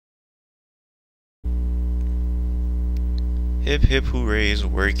Hip hip hooray is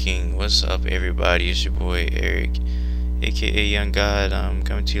working. What's up, everybody? It's your boy Eric, aka Young God. I'm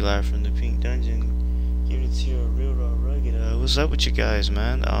coming to you live from the Pink Dungeon. Giving it to you real raw rugged. What's up with you guys,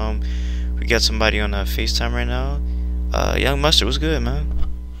 man? We got somebody on FaceTime right now. Young Mustard, what's good, man?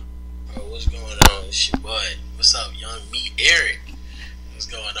 Bro, what's going on? It's your boy. What's up, young meat Eric? What's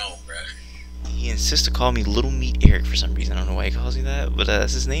going on, bro? He insists to call me Little Meat Eric for some reason. I don't know why he calls me that, but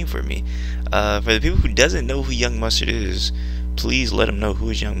that's his name for me. For the people who doesn't know who Young Mustard is, please let them know who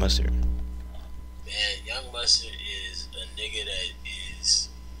is Young Mustard. Man, Young Mustard is a nigga that is.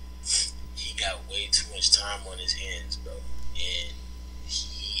 He got way too much time on his hands, bro, and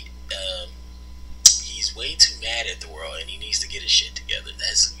he's way too mad at the world, and he needs to get his shit together.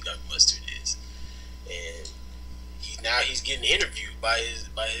 That's who Young Mustard is, and he's getting interviewed by his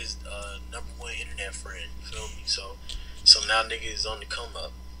number one internet friend. You feel me? So now nigga is on the come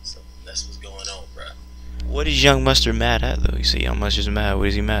up. So that's what's going on, bro. What is Young Mustard mad at, though? You say Young Mustard's mad. What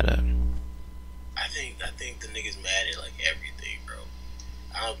is he mad at? I think the nigga's mad at like everything, bro.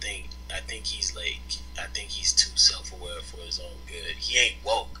 I think he's too self aware for his own good. He ain't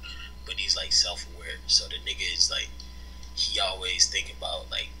woke, but he's like self aware. So the nigga is like, he always think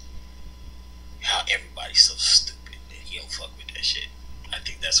about like how everybody's so stupid and he don't fuck with that shit. I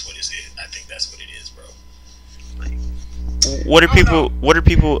think that's what it is. I think that's what it is, bro. Like, What are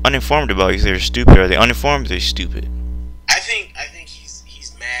people uninformed about? Is they're stupid? Are they uninformed? Or they're stupid. I think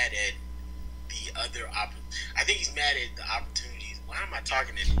he's mad at the I think he's mad at the opportunities. Why am I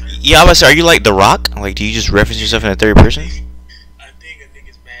talking in third person? Yeah, I was say, are you like The Rock? Like, do you just reference yourself in the third person? I think a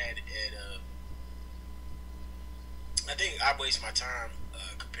nigga's mad at I think I waste my time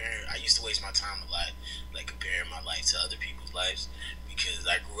comparing. I used to waste my time a lot, like comparing my life to other people's lives, because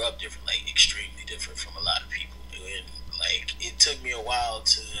I grew up different, like extremely different from a lot of people, and like it took me a while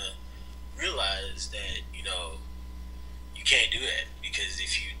to realize that you can't do that, because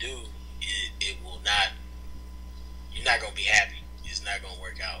if you do, it will not. You're not gonna be happy. It's not gonna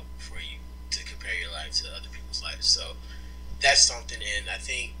work out for you to compare your life to other people's lives. So that's something, and I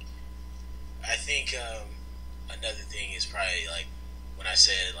think another thing is probably like when I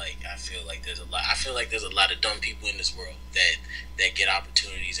said like I feel like there's a lot of dumb people in this world that get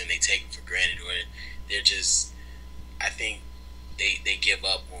opportunities and they take them for granted, or they're just I think they give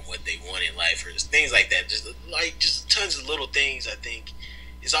up on what they want in life, or just things like that. Just tons of little things. I think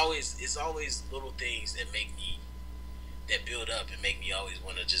it's always little things that build up and make me always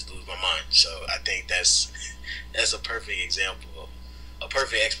want to just lose my mind. So I think that's a perfect example, a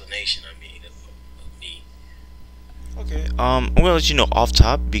perfect explanation. I mean, of me. Okay. I'm gonna let you know off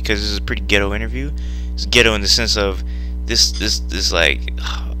top because this is a pretty ghetto interview. It's ghetto in the sense of this like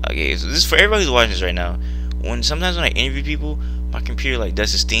okay. So this is for everybody who's watching this right now. Sometimes when I interview people, my computer like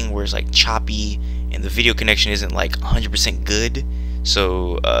does this thing where it's like choppy and the video connection isn't like 100% good.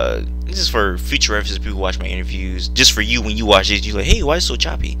 So this is for future references. People watch my interviews. Just for you, when you watch it, you're like, hey, why is it so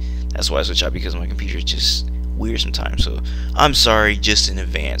choppy? That's why it's so choppy, because my computer is just weird sometimes. So I'm sorry just in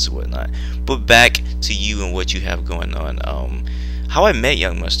advance and whatnot. But back to you and what you have going on. How I met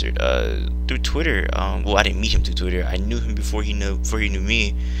Young Mustard through Twitter. Well, I didn't meet him through Twitter. I knew him before he knew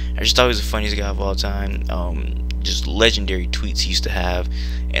me. I just thought he was the funniest guy of all time. Just legendary tweets he used to have,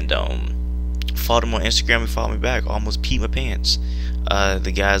 and followed him on Instagram. He followed me back. Almost peed my pants.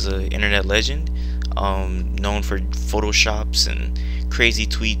 The guy's an internet legend, known for photoshops and crazy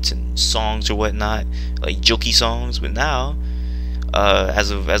tweets and songs or whatnot, like jokey songs. But now,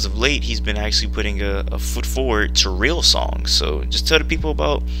 as of late, he's been actually putting a foot forward to real songs. So just tell the people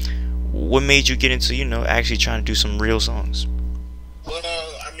about what made you get into actually trying to do some real songs. Well,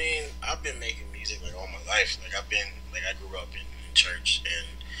 I mean, I've been making music like all my life. I grew up in church, and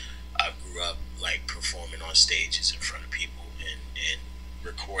I grew up like performing on stages in front of people and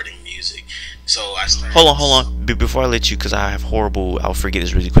recording music. So I started. Hold on. Before I let you, because I have horrible. I'll forget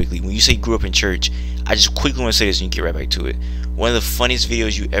this really quickly. When you say you grew up in church, I just quickly want to say this, and you get right back to it. One of the funniest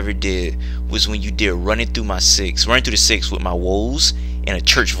videos you ever did was when you did running through the six with my woes in a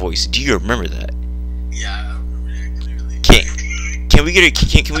church voice. Do you remember that? Yeah, I remember that clearly. Can we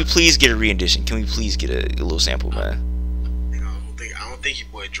can we please get a rendition? Can we please get a little sample, man? I don't think your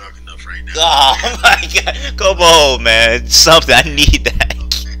boy drunk enough right now. Oh my god! Come on, man. Something. I need that.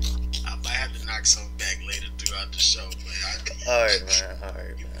 I might have to knock something back later throughout the show, but Alright, man.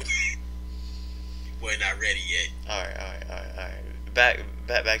 Your boy not ready yet. Alright. Back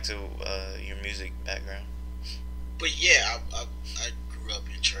to your music background. But yeah, I grew up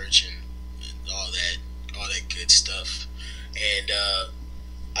in church and all that good stuff, and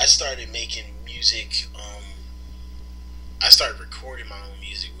I started making music. I started recording my own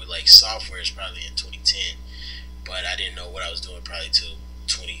music with like softwares probably in 2010, but I didn't know what I was doing probably till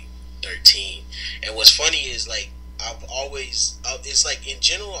 2013. And what's funny is like it's like in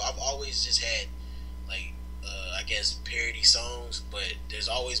general I've always just had like I guess parody songs, but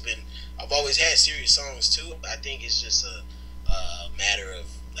I've always had serious songs too. I think it's just a matter of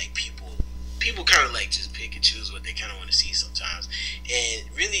like people kind of like just pick and choose what they kind of want to see sometimes, and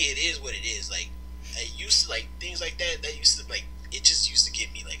really it is what it is. Like I used to like things like that. That used to like it just used to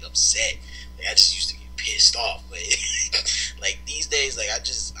get me like upset. Like I just used to get pissed off. But like these days, like I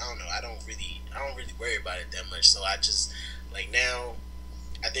don't know. I don't really worry about it that much. So I just like now.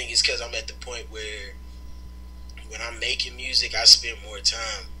 I think it's because I'm at the point where when I'm making music, I spend more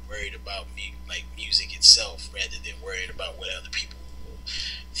time worried about like music itself rather than worrying about what other people will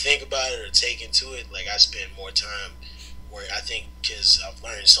think about it or take into it. Like I spend more time where I think because I've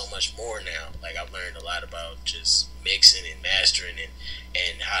learned so much more now. Like I've learned a lot about just mixing and mastering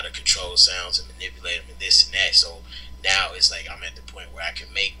and how to control sounds and manipulate them and this and that. So now it's like I'm at the point where I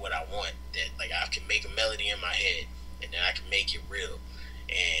can make what I want. That like I can make a melody in my head and then I can make it real,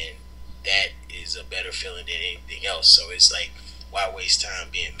 and that is a better feeling than anything else. So it's like, why waste time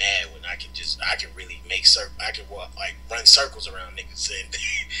being mad when I can really I can walk, like run circles around niggas and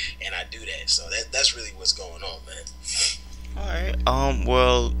and I do that. So that's really what's going on, man. All right.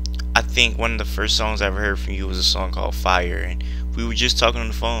 Well, I think one of the first songs I ever heard from you was a song called Fire, and we were just talking on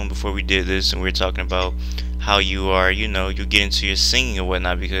the phone before we did this, and we were talking about how you are, you get into your singing and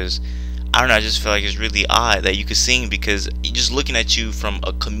whatnot because I don't know. I just feel like it's really odd that you could sing because just looking at you from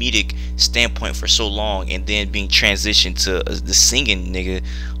a comedic standpoint for so long, and then being transitioned to the singing nigga,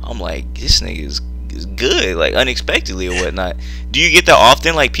 I'm like, this nigga is good, like unexpectedly or whatnot. Do you get that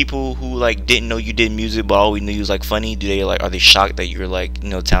often? Like people who like didn't know you did music, but all we knew you was like funny. Do they like are they shocked that you're like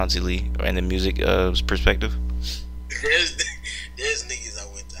talentedly or in the music perspective? there's there's niggas I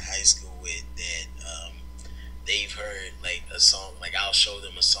went to high school with that they've heard like a song, like I'll show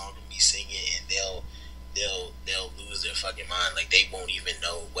them a song of me singing and they'll lose their fucking mind, like they won't even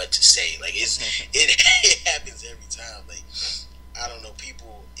know what to say. Like it happens every time. Like I don't know,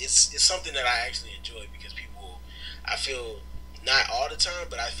 people it's something that I actually enjoy because people, I feel, not all the time,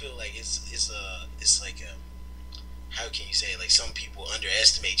 but I feel like it's like a, how can you say it? Like some people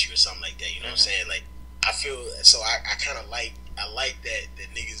underestimate you or something like that. You know what I'm saying? Like I feel so I kind of like that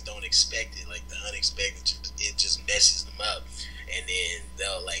niggas don't expect it. Like the unexpected, it just messes them up, and then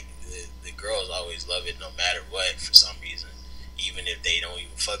they'll like the girls always love it no matter what for some reason. Even if they don't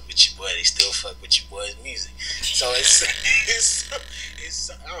even fuck with your boy, they still fuck with your boy's music. So it's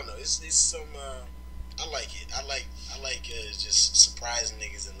I don't know. It's some I like it. I like just surprising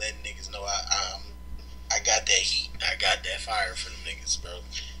niggas and letting niggas know I got that heat. I got that fire for them niggas, bro.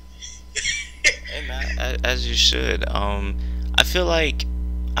 Hey man, as you should. I feel like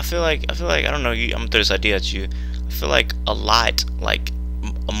I don't know. I'm gonna throw this idea at you. I feel like a lot, like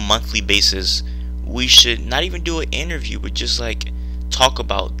a monthly basis, we should not even do an interview, but just like talk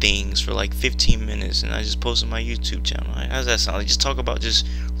about things for like 15 minutes, and I just post on my YouTube channel. Like, how's that sound? Like, just talk about just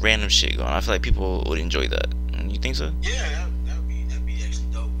random shit going on. I feel like people would enjoy that. You think so? Yeah, that'd be actually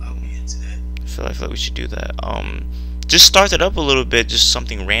dope. I'll be into that. I feel like we should do that. Just start it up a little bit, just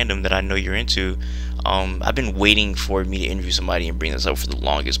something random that I know you're into. I've been waiting for me to interview somebody and bring this up for the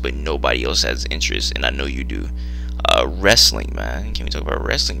longest, but nobody else has interest, and I know you do. Wrestling, man. Can we talk about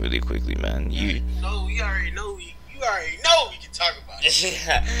wrestling really quickly, man? No, you already know. You already know we can talk about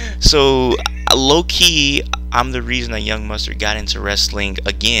it. So, low key, I'm the reason that Young Mustard got into wrestling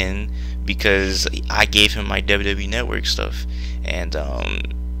again because I gave him my WWE Network stuff, and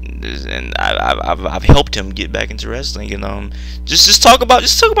I've helped him get back into wrestling, and just talk about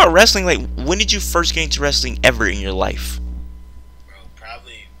wrestling. Like, when did you first get into wrestling ever in your life? Bro,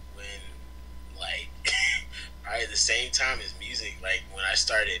 probably when like probably the same time as music. Like when I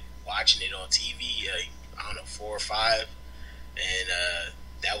started watching it on TV, like I don't know, 4 or 5, and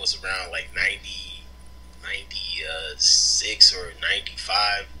that was around like 96 or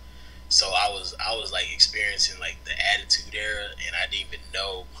 95. So I was like experiencing like the Attitude Era, and I didn't even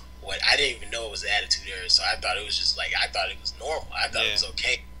know it was the Attitude Era. So I thought it was just like, I thought it was normal. I thought it was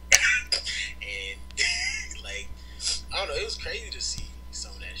okay. And like I don't know, it was crazy to see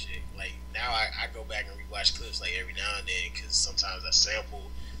some of that shit. Like now I go back and rewatch clips like every now and then because sometimes I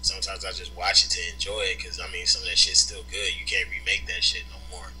sample, sometimes I just watch it to enjoy it because I mean some of that shit's still good. You can't remake that shit no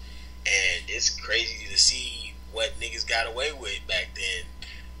more. And it's crazy to see what niggas got away with back then.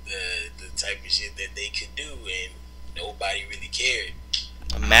 The type of shit that they could do, and nobody really cared.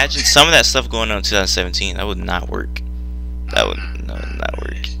 Imagine some of that stuff going on in 2017. That would not work. That would not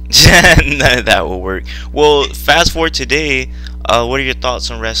work. None of that will work. Well, fast forward today. What are your thoughts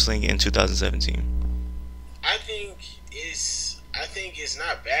on wrestling in 2017? I think it's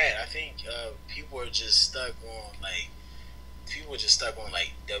not bad. I think people are just stuck on like people are just stuck on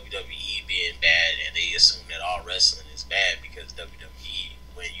like WWE being bad, and they assume that all wrestling is bad because WWE.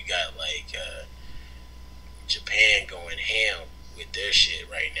 When you got like Japan going ham with their shit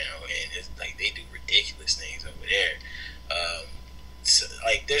right now, and it's like they do ridiculous things over there. So,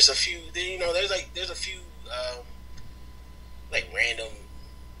 like there's a few, there's a few like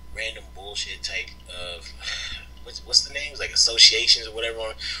random bullshit type of what's the names, like associations or whatever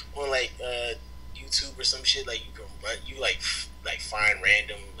on like YouTube or some shit. Like you can run, you like find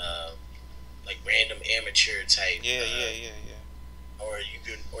random like random amateur type or you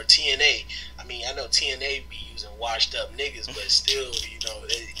can, or TNA. I mean, I know TNA be using washed up niggas, but still,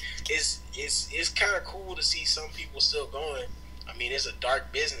 it's kind of cool to see some people still going. I mean, it's a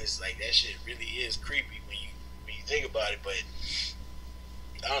dark business. Like that shit really is creepy when you think about it. But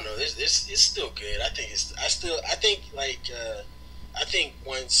I don't know. This it's still good. I think like I think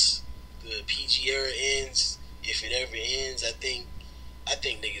once the PG era ends, if it ever ends, I think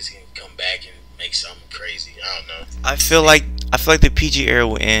niggas can come back and make something crazy. I don't know. I feel like the PG era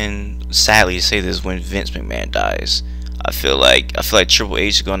will end. Sadly to say this, when Vince McMahon dies, I feel like Triple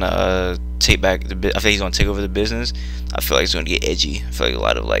H is gonna take back the. I think he's gonna take over the business. I feel like it's gonna get edgy. I feel like a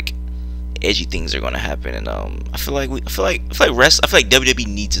lot of like edgy things are gonna happen, and I feel like WWE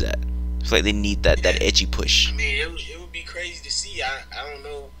needs that. I feel like they need that edgy push. I mean, it would be crazy to see. I don't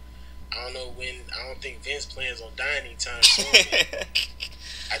know. I don't know when. I don't think Vince plans on dying anytime soon.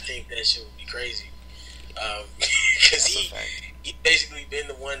 I think that shit would be crazy. Because he basically been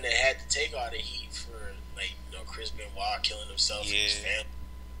the one that had to take all the heat for like Chris Benoit killing himself and his family,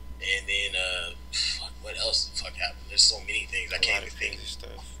 and then fuck, what else the fuck happened? There's so many things I can't even think.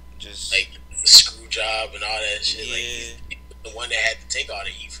 Stuff. Just like the screw job and all that shit. Yeah. Like he's the one that had to take all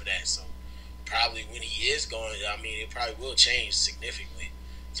the heat for that. So probably when he is going, I mean, it probably will change significantly.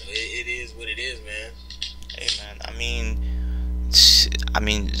 So it is what it is, man. Hey man,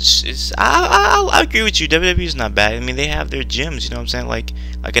 I agree with you. WWE is not bad. I mean, they have their gyms. You know what I'm saying? Like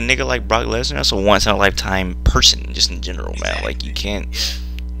a nigga like Brock Lesnar, that's a once in a lifetime person, just in general, man. Like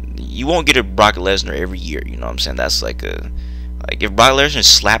you won't get a Brock Lesnar every year. You know what I'm saying? That's like if Brock Lesnar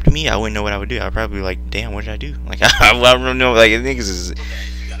slapped me, I wouldn't know what I would do. I'd probably be like, damn, what did I do? Like I don't know. Like niggas is. You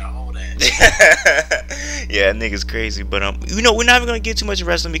gotta hold that. Yeah, niggas crazy. But we're not even gonna get too much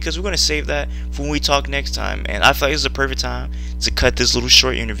wrestling because we're gonna save that for when we talk next time. And I feel like this is a perfect time to cut this little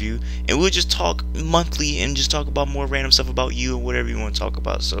short interview, and we'll just talk monthly and just talk about more random stuff about you and whatever you want to talk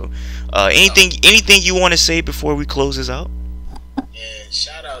about. So, anything you want to say before we close this out? And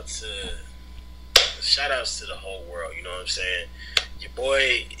shout outs to the whole world. You know what I'm saying? Your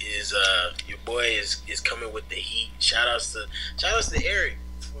boy is coming with the heat. Shout outs to Eric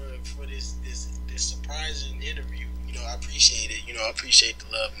for this surprising interview. I appreciate it. I appreciate the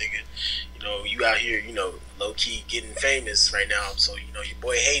love, nigga. You out here, low key getting famous right now. So your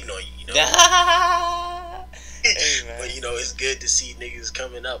boy hating on you. Hey, man. But it's good to see niggas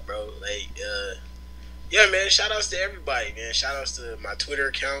coming up, bro. Like, yeah, man. Shout outs to everybody, man. Shout outs to my Twitter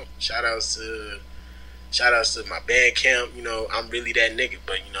account. Shout outs to my band camp. I'm really that nigga,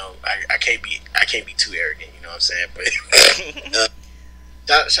 but I can't be too arrogant. You know what I'm saying? But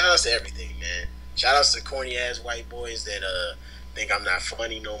shout outs to everything, man. Shout outs to corny ass white boys that think I'm not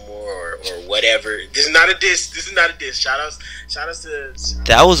funny no more or whatever. This is not a diss. Shout outs to.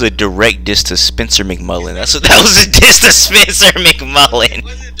 That was a direct diss to Spencer McMullen. That was a diss to Spencer McMullen. It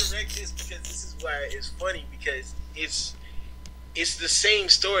wasn't a direct diss because this is why it's funny, because it's the same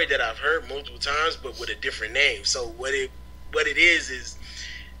story that I've heard multiple times, but with a different name. So what it is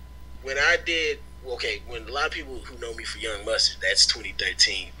when I did. Okay, when a lot of people who know me for Young Mustard, that's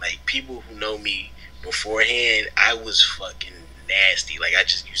 2013. Like, people who know me beforehand, I was fucking nasty. Like, I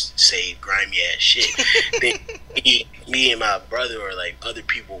just used to say grimy ass shit. Then me and my brother, or like other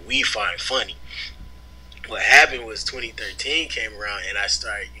people we find funny. What happened was 2013 came around, and I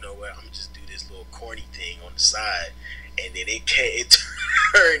started, I'm gonna just do this little corny thing on the side, and then it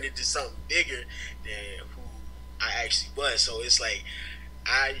turned into something bigger than who I actually was. So it's like,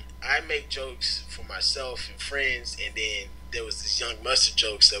 I make jokes for myself and friends, and then there was this Young Mustard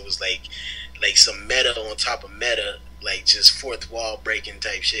jokes that was like some meta on top of meta, like just fourth wall breaking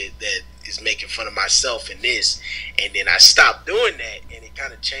type shit that is making fun of myself in this. And then I stopped doing that, and it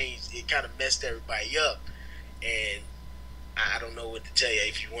kind of changed. It kind of messed everybody up, and I don't know what to tell you.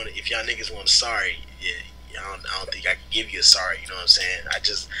 If y'all niggas want a sorry, yeah, I don't think I can give you a sorry. You know what I'm saying? I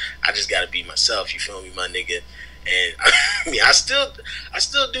just gotta be myself. You feel me, my nigga? And I mean, I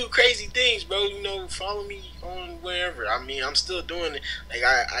still do crazy things, bro. You know, follow me on wherever. I mean, I'm still doing it. Like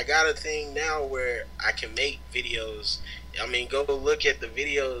I got a thing now where I can make videos. I mean, go look at the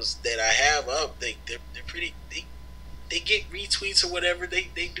videos that I have up. They're pretty. They get retweets or whatever. They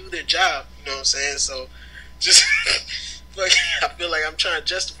do their job. You know what I'm saying? So just like I feel like I'm trying to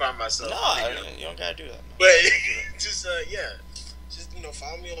justify myself. No, You know? you don't gotta do that, man. But You don't gotta do that. just yeah, just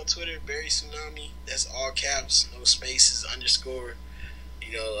follow me on Twitter, Barry Tsunami. That's all caps, no spaces, underscore.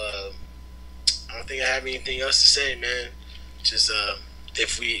 You know, I don't think I have anything else to say, man. Just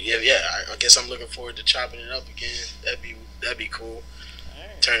if we I guess I'm looking forward to chopping it up again. That'd be cool. All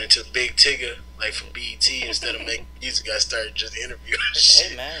right. Turn into Big Tigger like for BET instead of making music. I started just interviewing Hey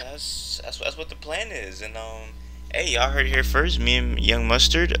shit. man, that's what the plan is, and hey, y'all heard it here first. Me and Young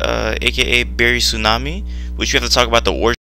Mustard, aka Barry Tsunami, which we have to talk about the origin.